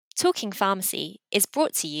Talking Pharmacy is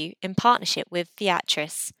brought to you in partnership with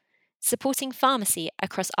Viatris, supporting pharmacy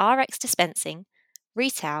across RX dispensing,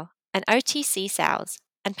 retail and OTC sales,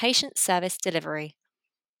 and patient service delivery.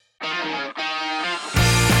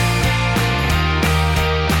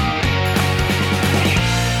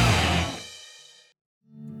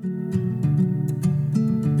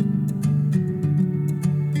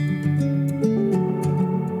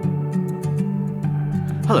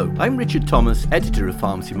 Hello, I'm Richard Thomas, editor of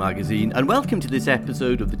Pharmacy Magazine, and welcome to this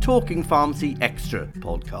episode of the Talking Pharmacy Extra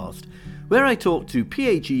podcast, where I talk to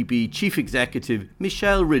PHEB Chief Executive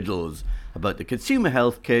Michelle Riddles about the Consumer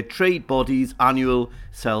Healthcare Trade Body's annual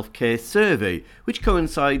Self-Care Survey, which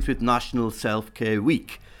coincides with National Self-Care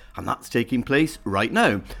Week, and that's taking place right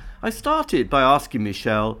now. I started by asking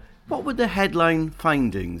Michelle, what were the headline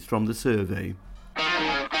findings from the survey?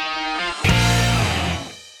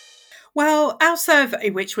 Well, our survey,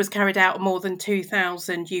 which was carried out on more than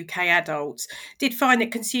 2,000 UK adults, did find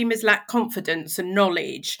that consumers lack confidence and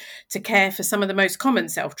knowledge to care for some of the most common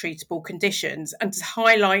self-treatable conditions, and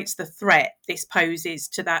highlights the threat this poses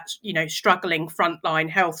to that, struggling frontline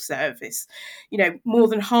health service. More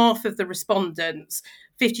than half of the respondents,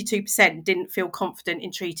 52%, didn't feel confident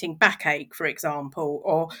in treating backache, for example,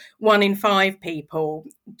 or 1 in 5 people,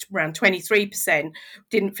 around 23%,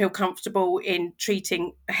 didn't feel comfortable in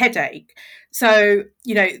treating a headache. So,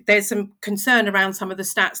 there's some concern around some of the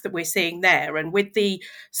stats that we're seeing there. And with the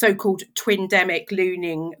so-called twindemic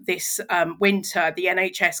looming this winter, the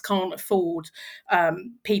NHS can't afford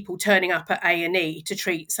people turning up at A&E to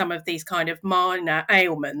treat some of these kind of minor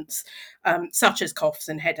ailments, such as coughs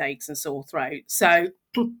and headaches and sore throat. So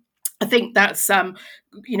I think that's,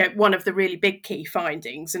 one of the really big key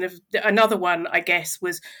findings. And another one, I guess,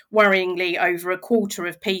 was worryingly over a quarter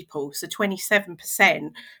of people, so 27%,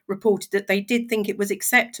 reported that they did think it was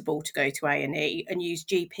acceptable to go to A&E and use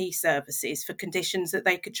GP services for conditions that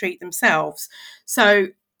they could treat themselves. So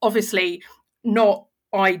obviously not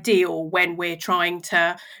ideal when we're trying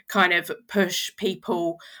to kind of push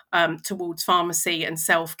people towards pharmacy and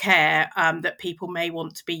self-care, that people may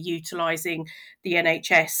want to be utilising the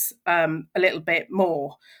NHS a little bit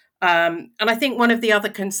more. And I think one of the other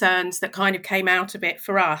concerns that kind of came out of it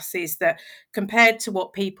for us is that compared to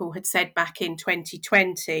what people had said back in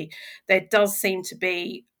 2020, there does seem to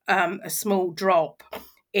be a small drop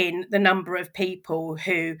in the number of people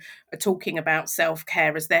who are talking about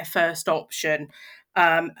self-care as their first option.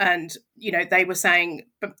 And they were saying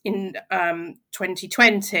in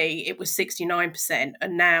 2020, it was 69%,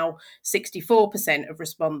 and now 64% of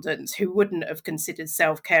respondents who wouldn't have considered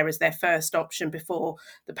self-care as their first option before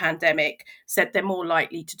the pandemic said they're more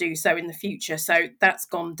likely to do so in the future. So that's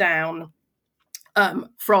gone down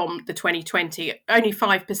from the 2020, only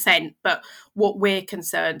 5%. But what we're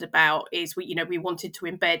concerned about is we wanted to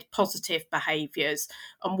embed positive behaviours,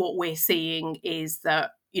 and what we're seeing is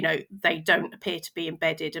that they don't appear to be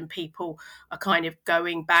embedded, and people are kind of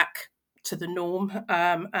going back to the norm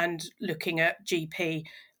and looking at GP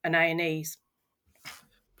and A&Es.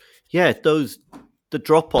 Yeah, the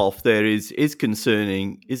drop off there is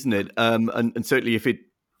concerning, isn't it? And certainly if it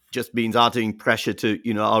just means adding pressure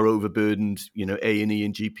to our overburdened A&E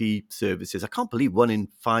and GP services. I can't believe 1 in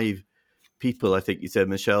 5 people, I think you said,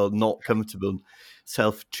 Michelle, not comfortable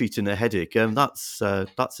self-treating a headache. That's a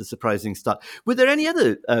surprising stat. Were there any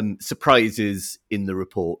other surprises in the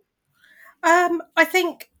report? I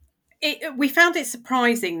think we found it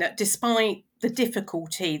surprising that despite the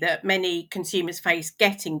difficulty that many consumers face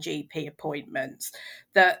getting GP appointments,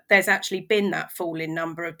 that there's actually been that fall in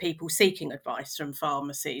number of people seeking advice from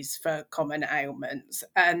pharmacies for common ailments.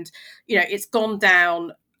 And, it's gone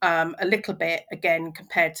down a little bit again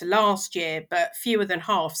compared to last year, but fewer than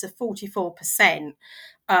half, so 44%.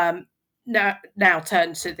 Now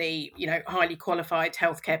turn to the highly qualified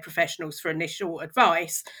healthcare professionals for initial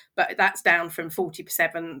advice, but that's down from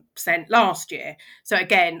 47% last year. So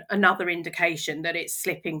again, another indication that it's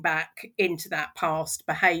slipping back into that past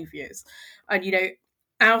behaviours. And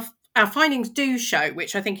our findings do show,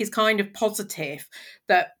 which I think is kind of positive,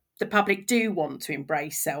 that the public do want to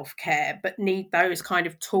embrace self-care, but need those kind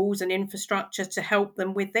of tools and infrastructure to help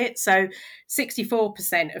them with it. So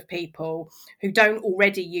 64% of people who don't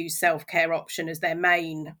already use self-care option as their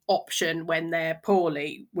main option when they're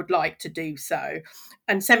poorly would like to do so.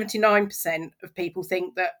 And 79% of people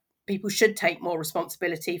think that people should take more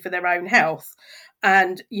responsibility for their own health.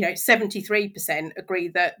 And 73% agree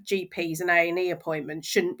that GPs and A&E appointments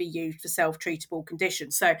shouldn't be used for self-treatable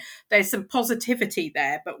conditions. So there's some positivity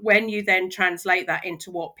there, but when you then translate that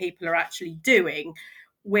into what people are actually doing,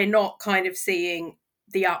 we're not kind of seeing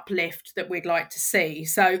the uplift that we'd like to see.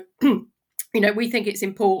 So we think it's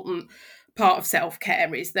important. Part of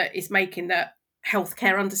self-care is that it's making that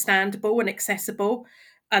healthcare understandable and accessible,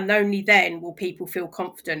 and only then will people feel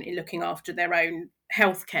confident in looking after their own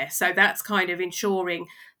healthcare. So that's kind of ensuring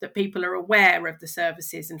that people are aware of the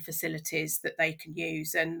services and facilities that they can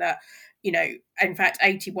use, and that, in fact,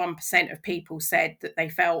 81% of people said that they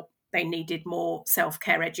felt they needed more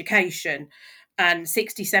self-care education, and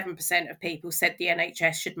 67% of people said the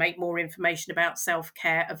NHS should make more information about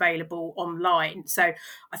self-care available online. So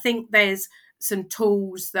I think there's some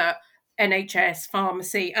tools that NHS,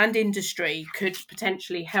 pharmacy, and industry could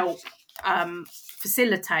potentially help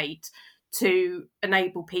facilitate to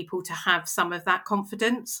enable people to have some of that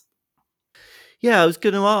confidence. Yeah, I was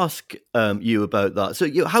going to ask you about that.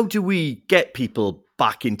 So, how do we get people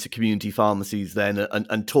back into community pharmacies then,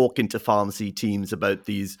 and talking to pharmacy teams about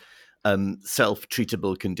these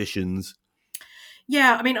self-treatable conditions?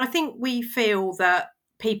 Yeah, I mean, I think we feel that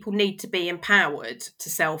people need to be empowered to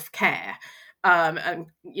self-care. And,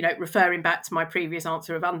 referring back to my previous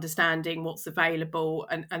answer of understanding what's available,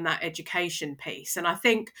 and that education piece. And I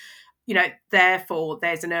think, therefore,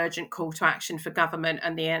 there's an urgent call to action for government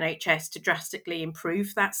and the NHS to drastically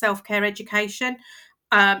improve that self-care education.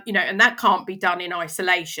 And that can't be done in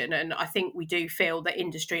isolation. And I think we do feel that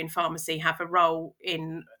industry and pharmacy have a role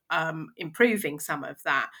in improving some of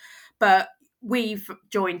that. But we've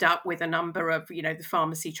joined up with a number of, the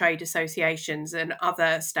pharmacy trade associations and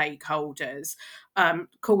other stakeholders,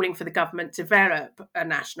 calling for the government to develop a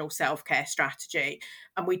national self-care strategy.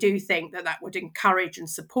 And we do think that that would encourage and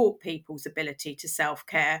support people's ability to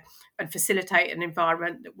self-care and facilitate an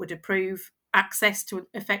environment that would improve access to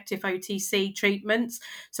effective OTC treatments.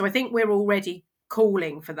 So I think we're already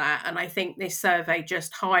calling for that. And I think this survey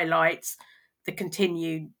just highlights the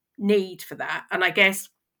continued need for that. And I guess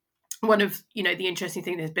one of the interesting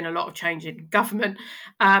thing, there's been a lot of change in government,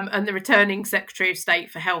 and the returning Secretary of State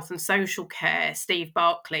for Health and Social Care, Steve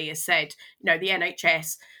Barclay, has said the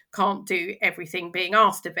NHS can't do everything being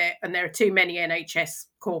asked of it, and there are too many NHS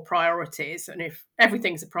core priorities, and if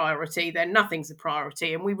everything's a priority, then nothing's a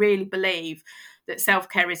priority. And we really believe that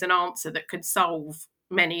self-care is an answer that could solve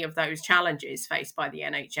many of those challenges faced by the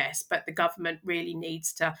NHS, but the government really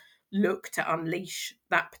needs to look to unleash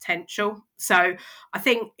that potential. So I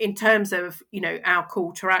think in terms of, our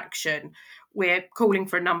call to action, we're calling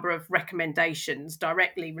for a number of recommendations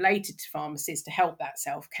directly related to pharmacies to help that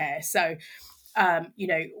self-care. So,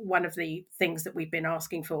 one of the things that we've been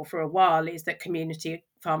asking for a while is that community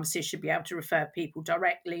pharmacists should be able to refer people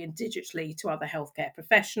directly and digitally to other healthcare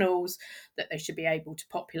professionals, that they should be able to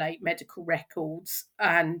populate medical records,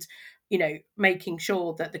 and making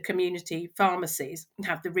sure that the community pharmacies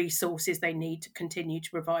have the resources they need to continue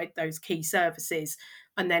to provide those key services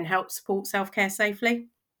and then help support self-care safely.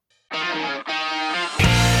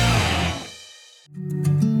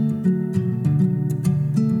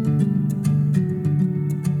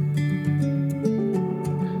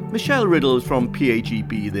 Michelle Riddles from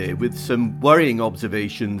PAGB there, with some worrying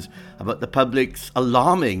observations about the public's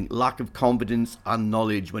alarming lack of confidence and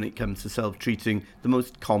knowledge when it comes to self-treating the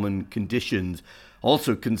most common conditions.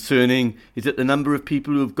 Also concerning is that the number of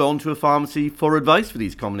people who have gone to a pharmacy for advice for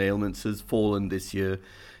these common ailments has fallen this year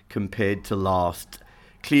compared to last.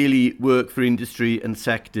 Clearly work for industry and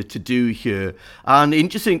sector to do here, and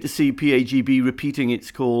interesting to see PAGB repeating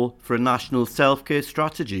its call for a national self-care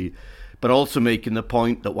strategy, but also making the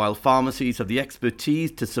point that while pharmacies have the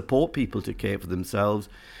expertise to support people to care for themselves,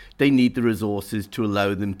 they need the resources to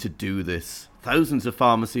allow them to do this. Thousands of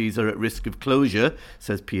pharmacies are at risk of closure,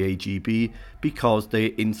 says PAGB, because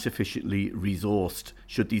they're insufficiently resourced.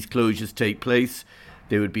 Should these closures take place,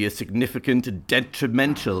 there would be a significant and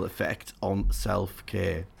detrimental effect on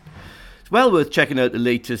self-care. It's well worth checking out the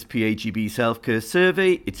latest PAGB self-care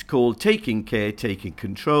survey. It's called Taking Care, Taking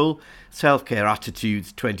Control, Self-Care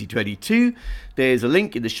Attitudes 2022. There's a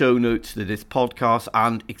link in the show notes to this podcast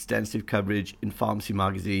and extensive coverage in Pharmacy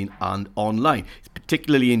Magazine and online. It's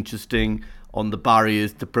particularly interesting on the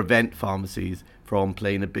barriers to prevent pharmacies from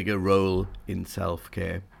playing a bigger role in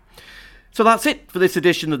self-care. So that's it for this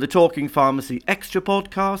edition of the Talking Pharmacy Extra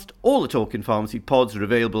podcast. All the Talking Pharmacy pods are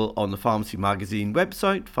available on the Pharmacy Magazine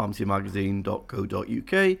website,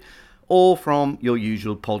 pharmacymagazine.co.uk, or from your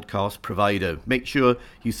usual podcast provider. Make sure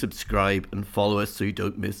you subscribe and follow us so you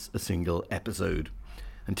don't miss a single episode.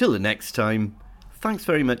 Until the next time, thanks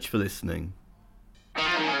very much for listening.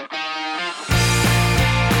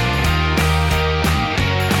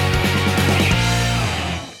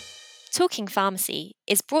 Talking Pharmacy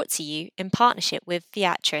is brought to you in partnership with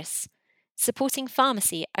Viatris, supporting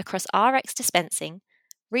pharmacy across RX dispensing,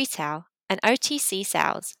 retail and OTC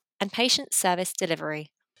sales, and patient service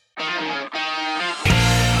delivery.